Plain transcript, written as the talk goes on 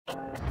You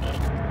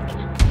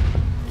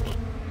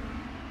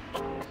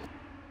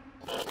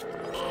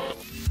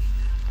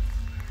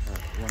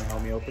want to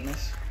help me open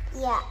this?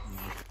 Yeah.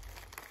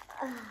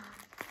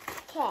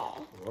 Okay.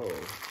 Whoa.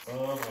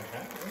 Oh my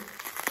God.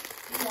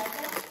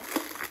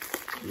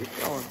 Keep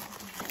going.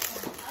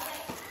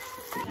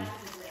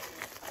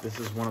 This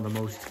is one of the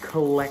most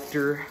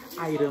collector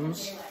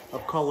items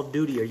of Call of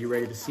Duty. Are you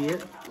ready to see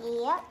it?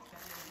 Yep.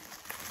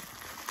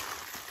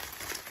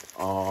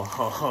 Oh.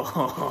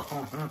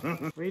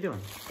 What are you doing?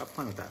 Stop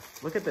playing with that.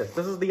 Look at this.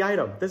 This is the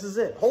item. This is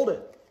it. Hold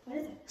it. What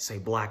is it? Say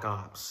Black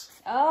Ops.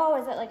 Oh,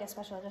 is it like a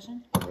special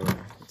edition?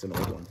 It's an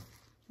old one.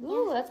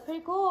 Ooh, that's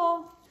pretty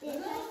cool.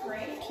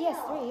 PS3, you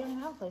don't even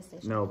have a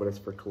PlayStation. No, but it's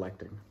for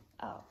collecting.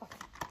 Oh, okay.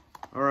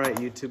 All right,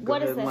 YouTube, go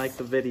What is ahead and this? like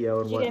the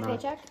video and Did you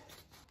whatnot. get a paycheck?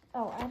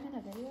 Oh, I'm in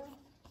a video?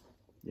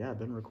 Yeah, I've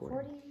been recording.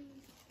 40.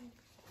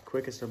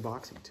 Quickest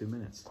unboxing, 2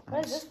 minutes. Nice.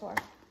 What is this for?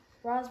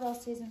 Roswell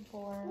Season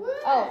 4.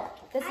 Oh,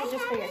 this is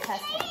just for your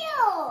testing.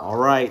 All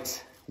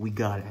right, we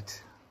got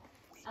it.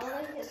 I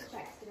like his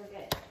checks, they're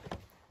good.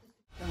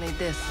 I made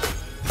this.